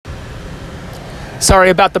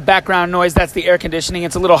Sorry about the background noise. That's the air conditioning.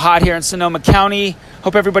 It's a little hot here in Sonoma County.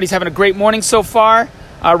 Hope everybody's having a great morning so far.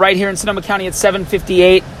 Right here in Sonoma County at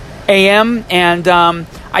 7:58 a.m. And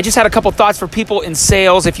I just had a couple thoughts for people in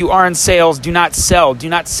sales. If you are in sales, do not sell. Do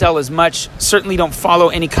not sell as much. Certainly don't follow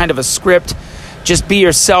any kind of a script. Just be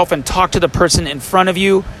yourself and talk to the person in front of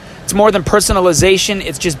you. It's more than personalization.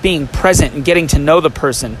 It's just being present and getting to know the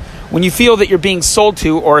person. When you feel that you're being sold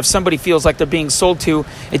to, or if somebody feels like they're being sold to,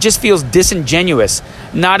 it just feels disingenuous.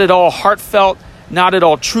 Not at all heartfelt, not at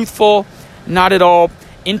all truthful, not at all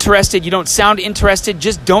interested. You don't sound interested.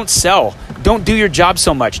 Just don't sell. Don't do your job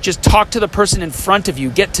so much. Just talk to the person in front of you.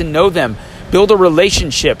 Get to know them. Build a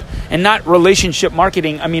relationship, and not relationship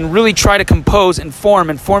marketing. I mean, really try to compose and form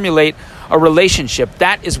and formulate a relationship.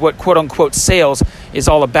 That is what quote unquote sales is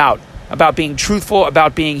all about being truthful,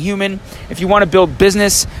 about being human. If you want to build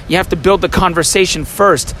business, you have to build the conversation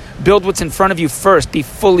first. Build what's in front of you first. Be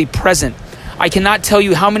fully present. I cannot tell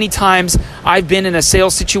you how many times I've been in a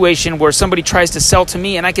sales situation where somebody tries to sell to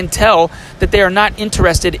me and I can tell that they are not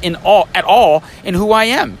interested at all in who I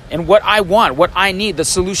am and what I want, what I need, the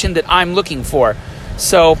solution that I'm looking for.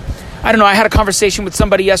 So, I don't know, I had a conversation with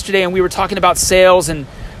somebody yesterday and we were talking about sales and,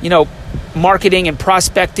 marketing and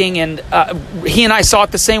prospecting, and he and I saw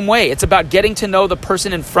it the same way. It's about getting to know the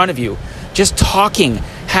person in front of you. Just talking,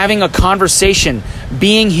 having a conversation,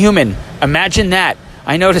 being human. Imagine that.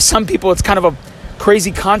 I know to some people it's kind of a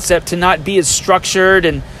crazy concept to not be as structured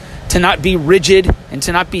and to not be rigid and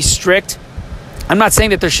to not be strict. I'm not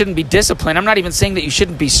saying that there shouldn't be discipline. I'm not even saying that you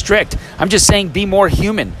shouldn't be strict. I'm just saying be more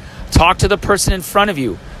human. Talk to the person in front of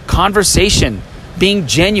you. Conversation, being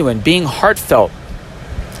genuine, being heartfelt.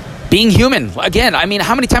 Being human. Again, I mean,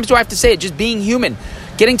 how many times do I have to say it? Just being human.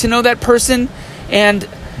 Getting to know that person and,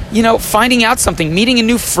 finding out something. Meeting a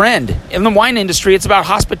new friend. In the wine industry, it's about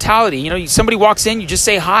hospitality. Somebody walks in, you just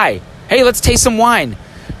say hi. Hey, let's taste some wine.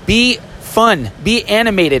 Be fun. Be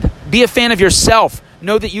animated. Be a fan of yourself.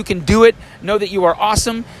 Know that you can do it. Know that you are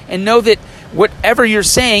awesome. And know that whatever you're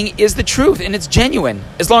saying is the truth and it's genuine.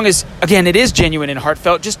 As long as, again, it is genuine and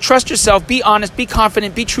heartfelt, just trust yourself, be honest, be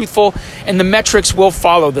confident, be truthful, and the metrics will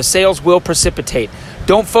follow. The sales will precipitate.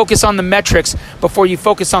 Don't focus on the metrics before you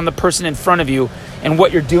focus on the person in front of you and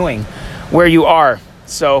what you're doing, where you are.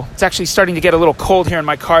 So it's actually starting to get a little cold here in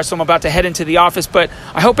my car, so I'm about to head into the office. But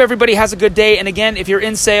I hope everybody has a good day. And again, if you're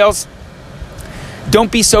in sales,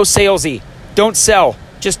 don't be so salesy. Don't sell.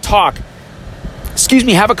 Just talk.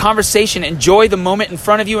 Have a conversation. Enjoy the moment in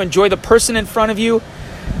front of you. Enjoy the person in front of you.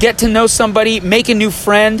 Get to know somebody. Make a new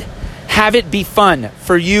friend. Have it be fun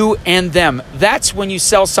for you and them. That's when you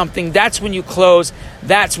sell something. That's when you close.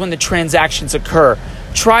 That's when the transactions occur.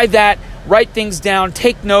 Try that. Write things down.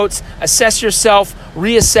 Take notes. Assess yourself.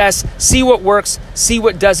 Reassess. See what works. See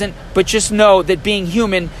what doesn't. But just know that being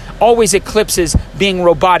human always eclipses being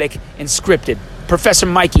robotic and scripted. Professor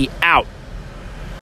Mikey out.